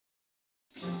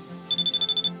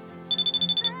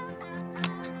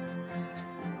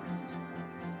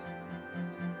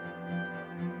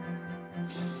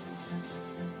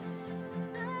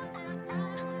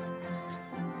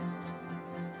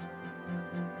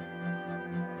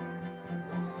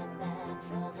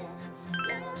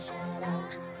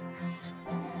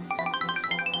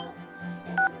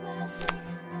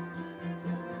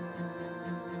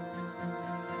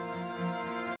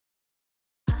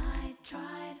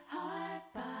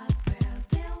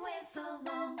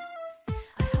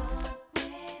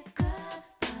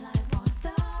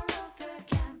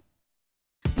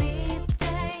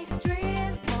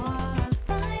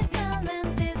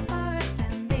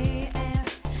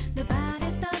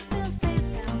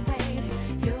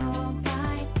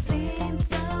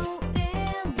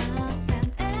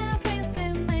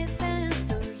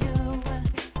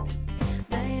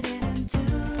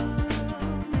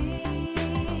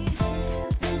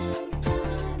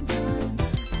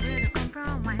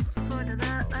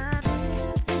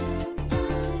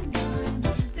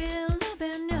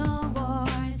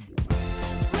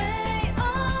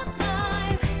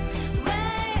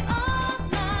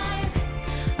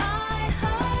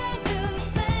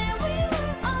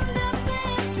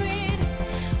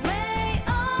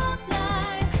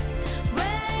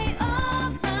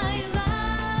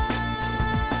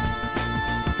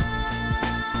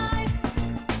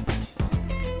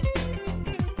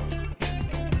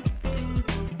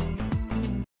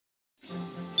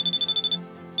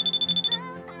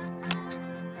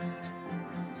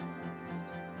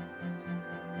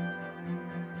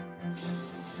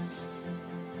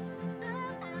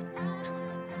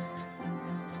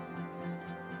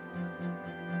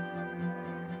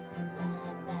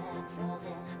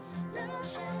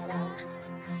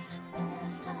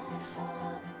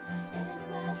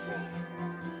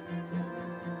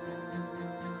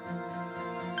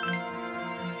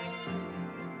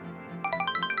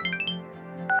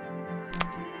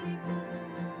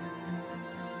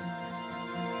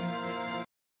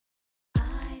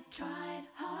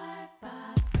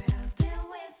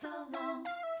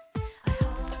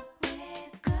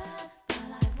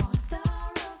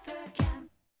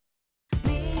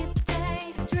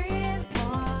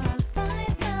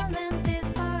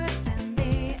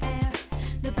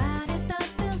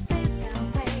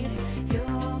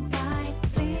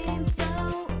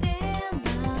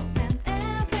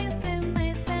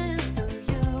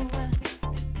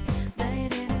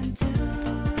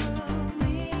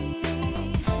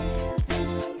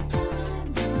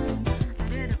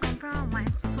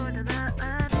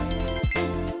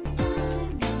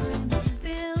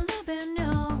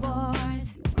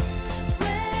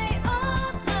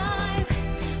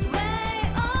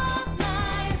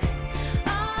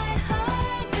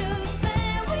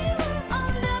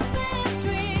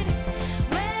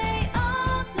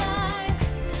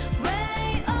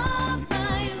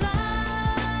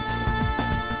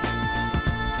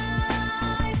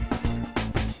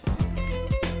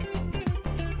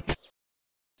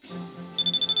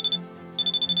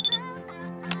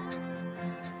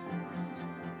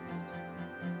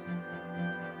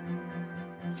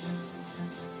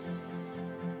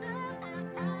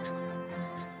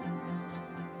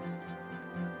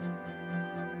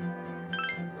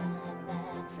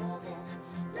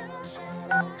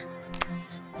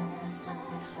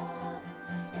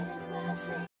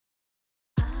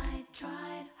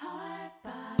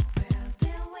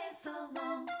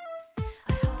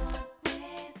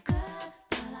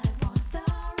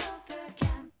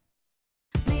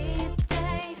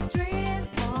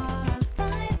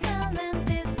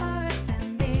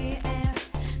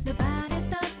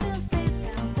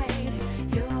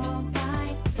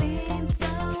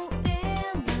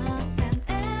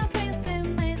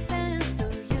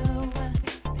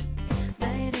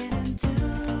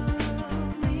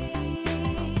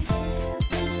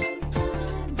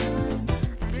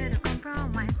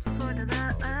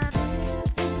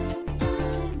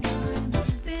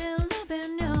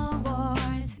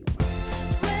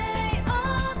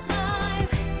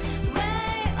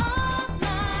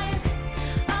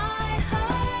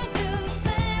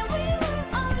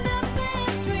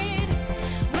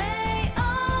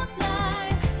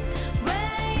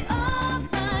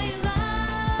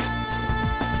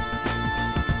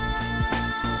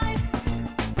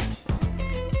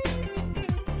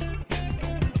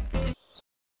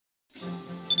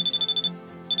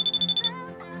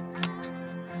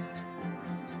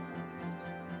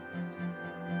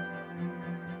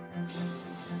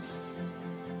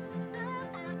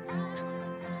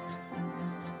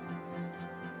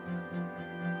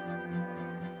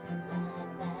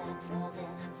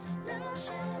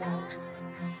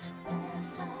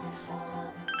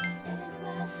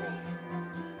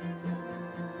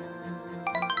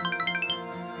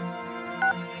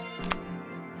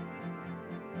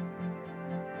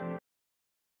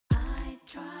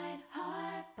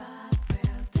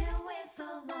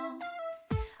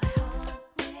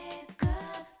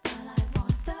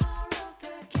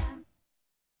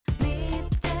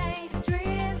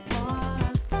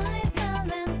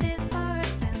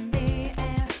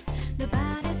The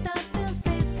body starts to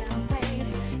fade away.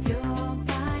 Your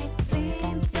bright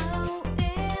seems so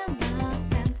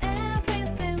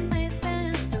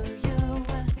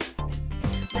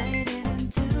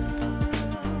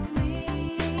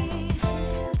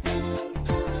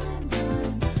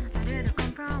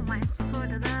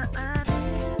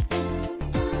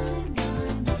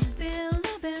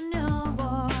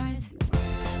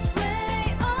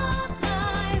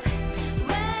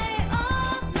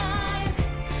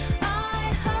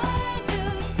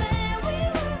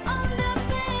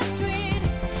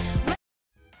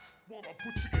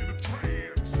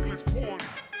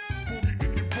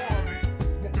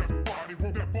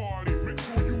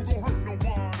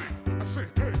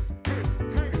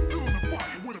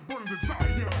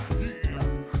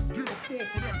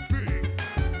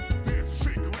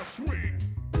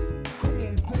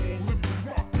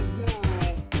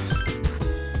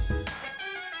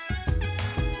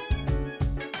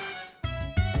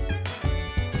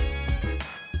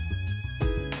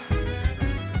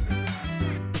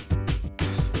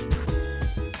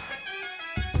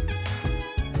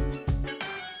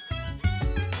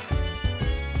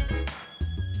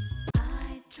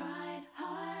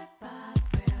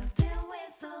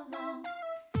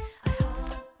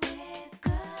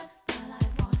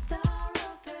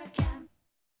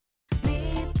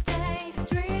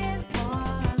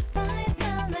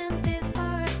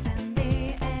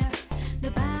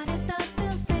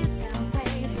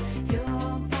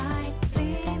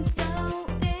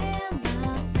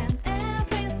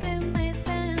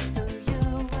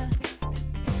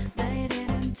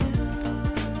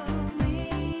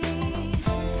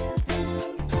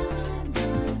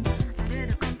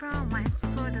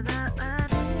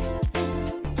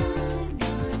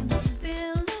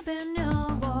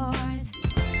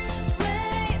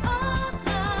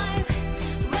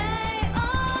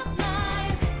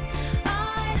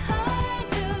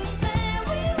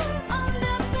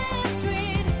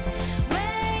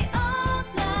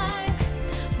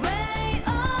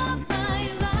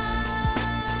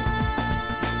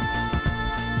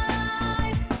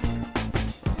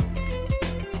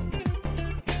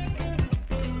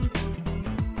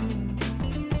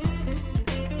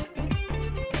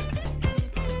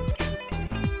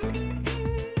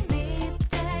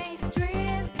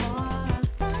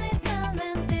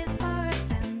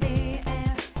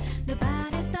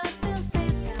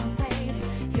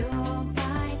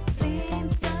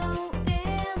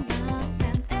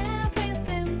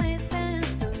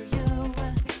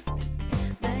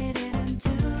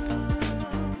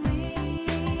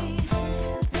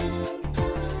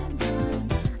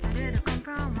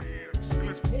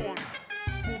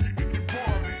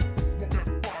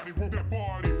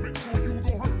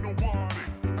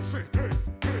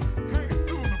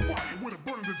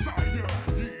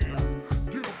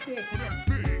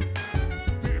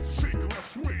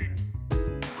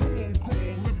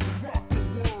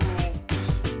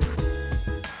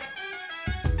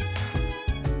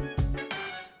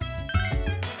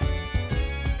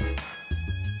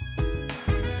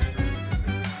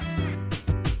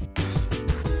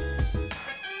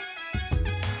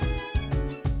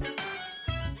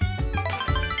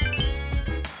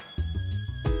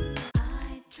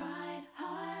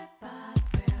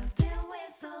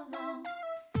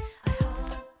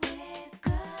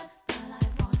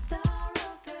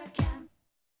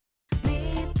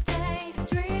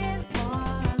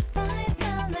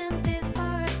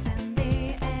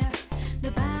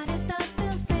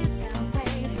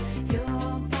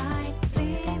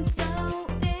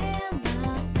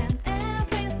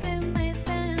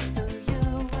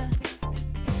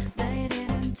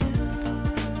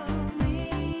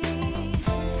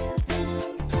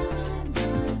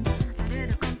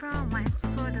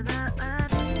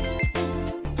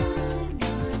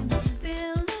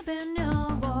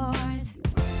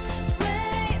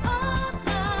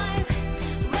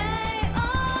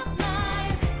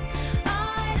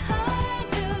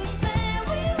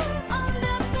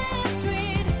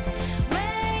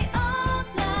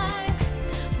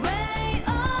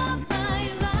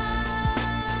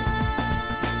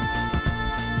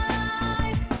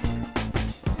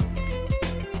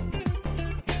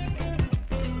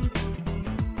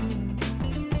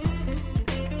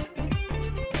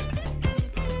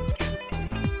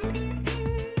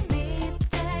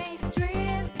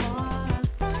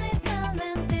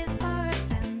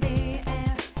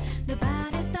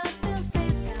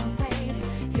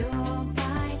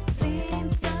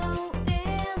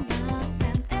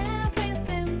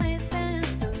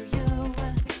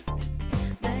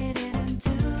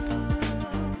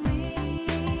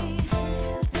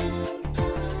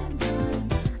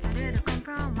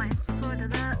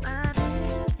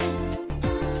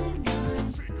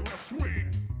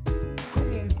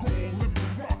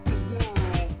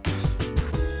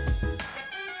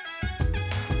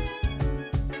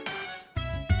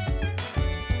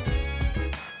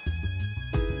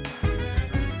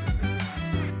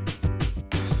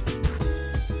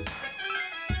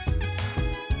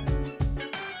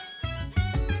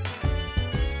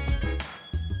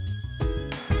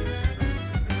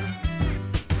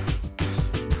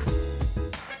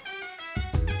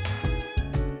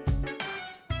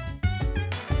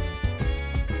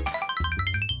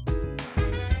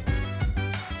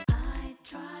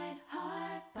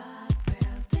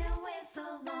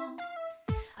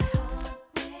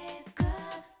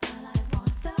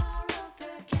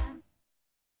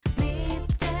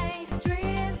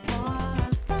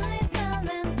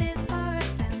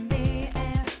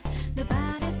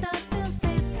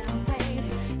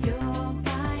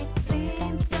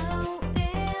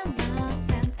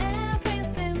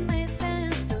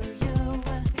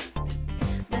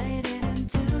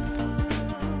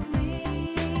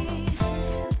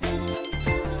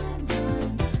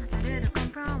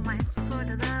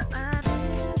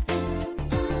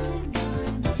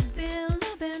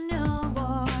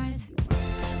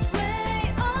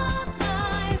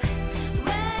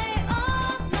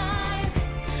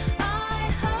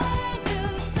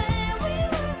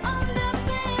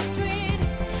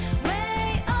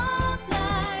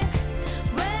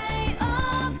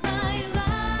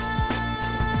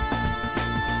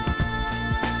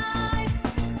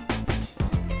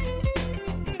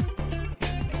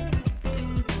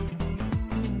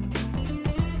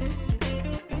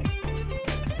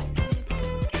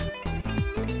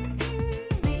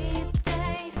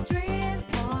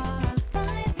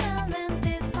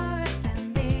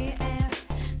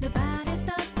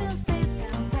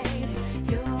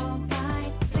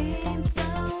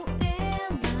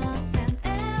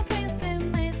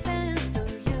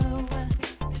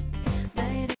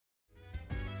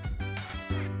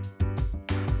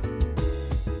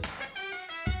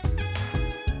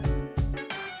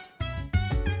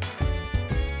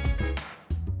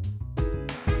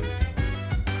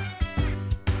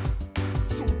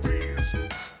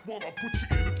I'll put you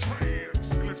in a trance.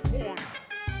 Let's party.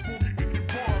 Boogie in your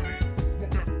body. Roll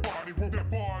that body, roll that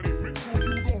body. Make sure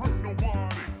you don't hurt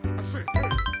nobody. I said, hey,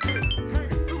 hey, hey,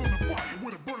 feeling the fire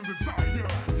with a burning desire. Yeah,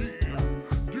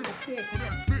 get up off of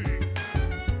that thing.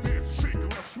 Dance and shake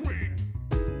and let's swing.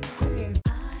 Come on.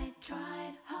 I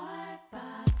tried hard,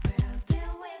 but where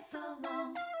did we so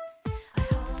long? I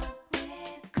hope we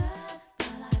could,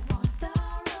 but I won't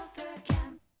start over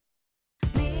again.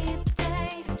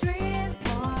 Midday street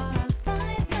or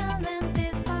outside, smelling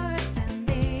disperse in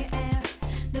the air.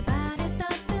 The body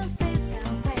starts to sit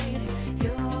and wait.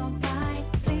 Your right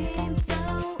seems so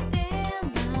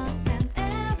innocent.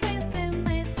 Everything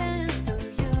made sense to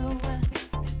you.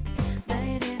 They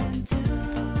didn't do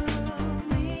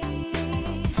me.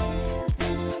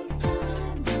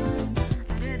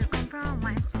 I did a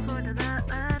compromise for the love.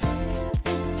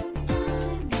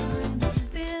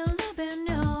 Believe in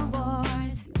your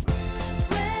words.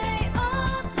 Way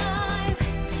of life,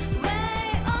 way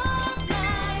of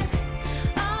life.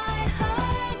 I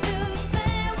heard you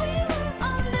say we were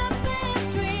on the same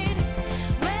street.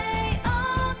 Way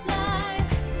of life,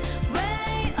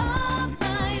 way of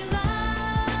my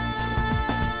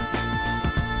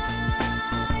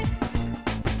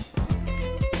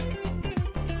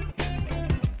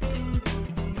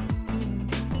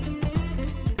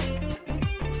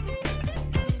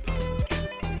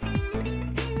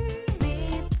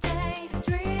Midday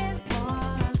street or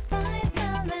outside,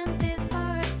 smelling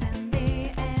disperse in the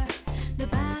air. The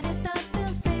body starts to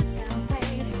sit and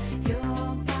wait. Your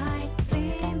right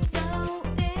seems so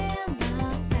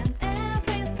innocent.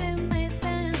 Everything made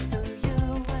sense to you.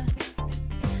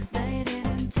 They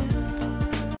didn't do.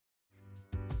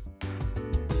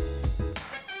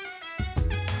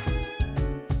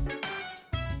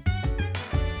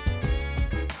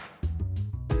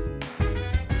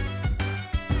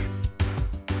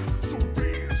 So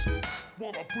dance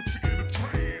while I put you in a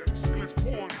trance. Let's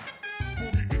party.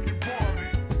 Boogie in your body.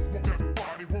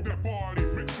 Roll that body.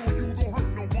 Make sure you don't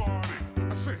hurt nobody.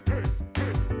 I say, hey,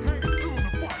 hey, hey, feeling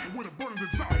the fire with a burning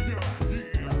desire. Yeah,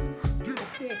 get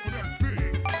up off of that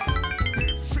thing.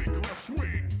 Dance and shake and let's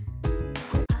swing.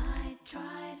 I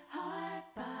tried hard,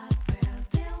 but where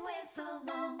did we so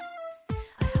long?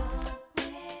 I hope we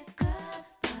could,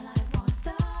 but I won't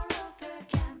start over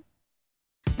again.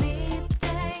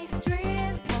 Midday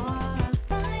street or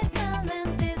outside,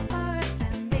 smelling disperse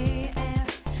in the air.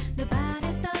 The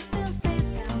body starts to sit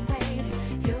and wait.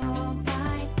 Your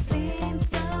right seems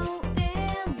so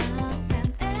innocent.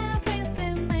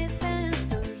 Everything made sense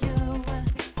to you.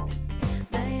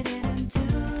 They didn't do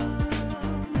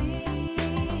me.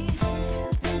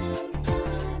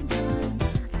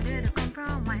 I did a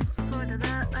compromise for the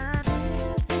love.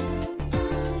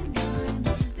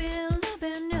 Believe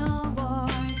in your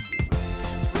words.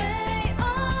 Way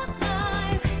of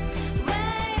life,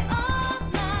 way of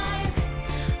life.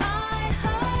 I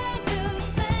heard you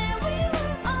say we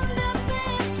were on the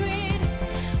same street.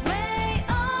 Way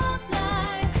of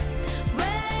life,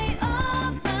 way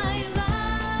of my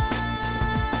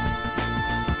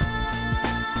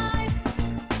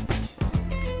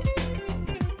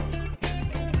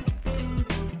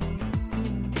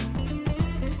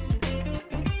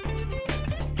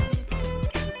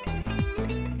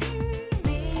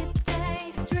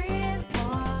Midday street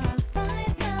or outside,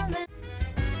 smelling.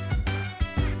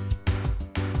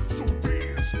 So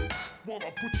dance while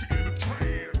I put you in a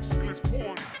trance. Let's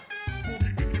party.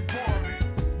 Boogie in your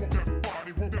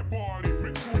body. Roll that body.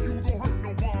 Make sure you don't hurt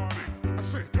nobody. I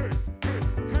say, hey, hey,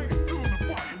 hey, feeling the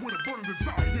fire with a burning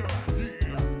desire.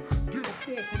 Yeah, get up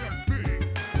off of that thing.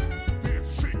 Dance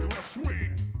and shake and let's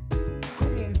swing. Come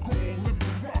on, let me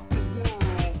rock the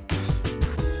world.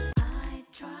 I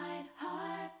tried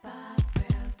hard, but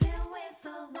where did we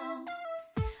so long?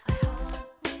 I hope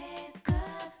we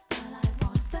could, but I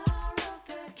won't start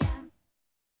over again.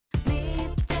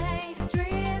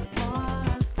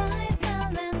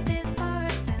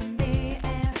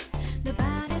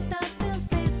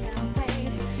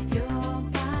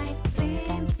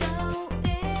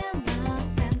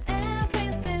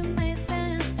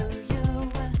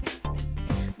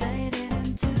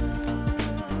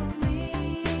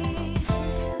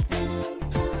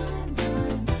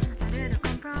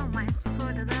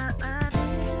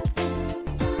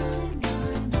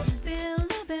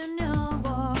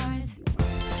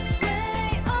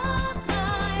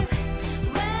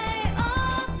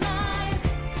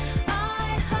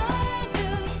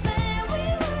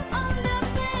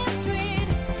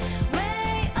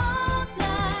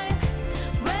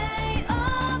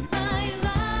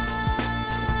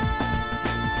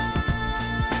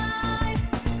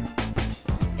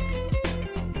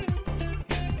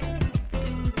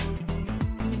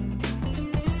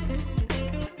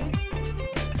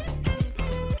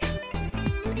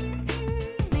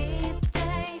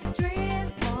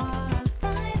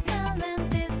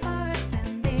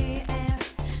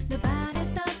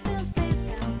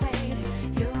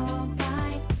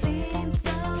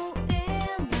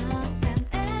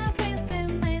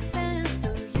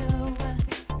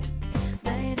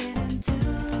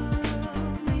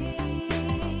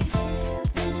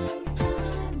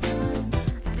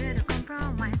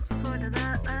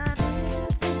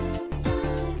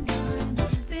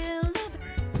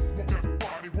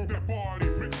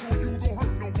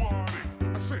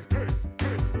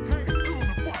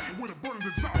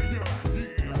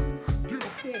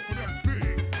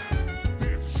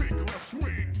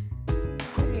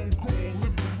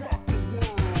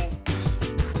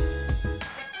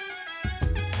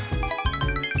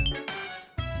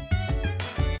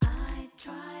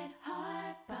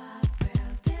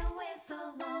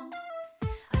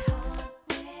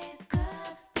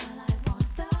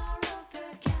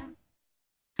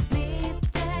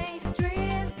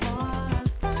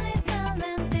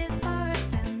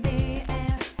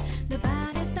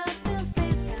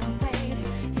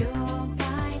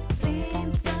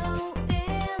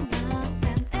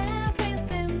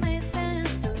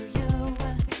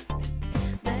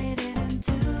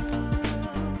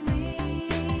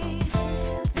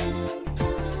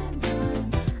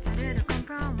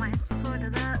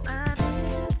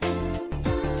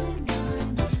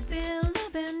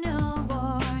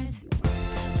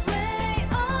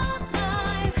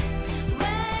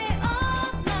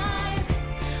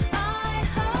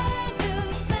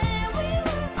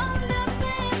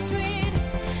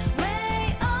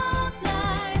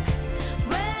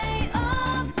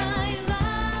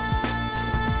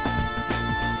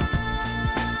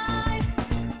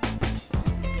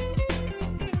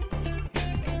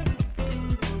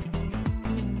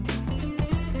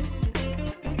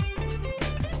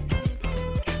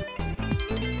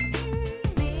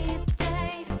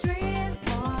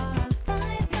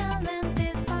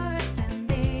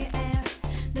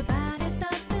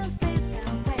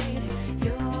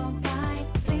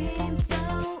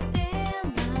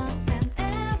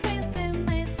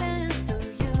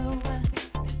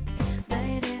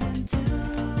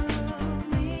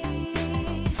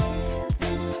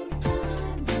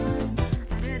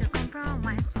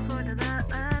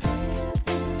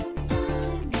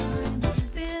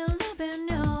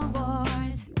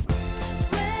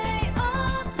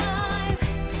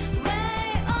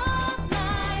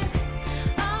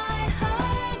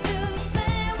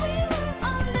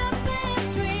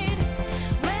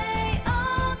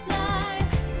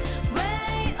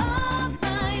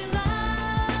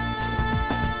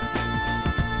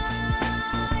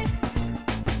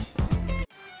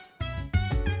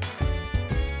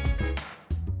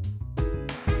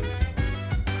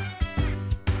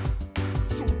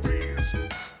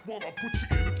 while I put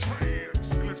you in a trance.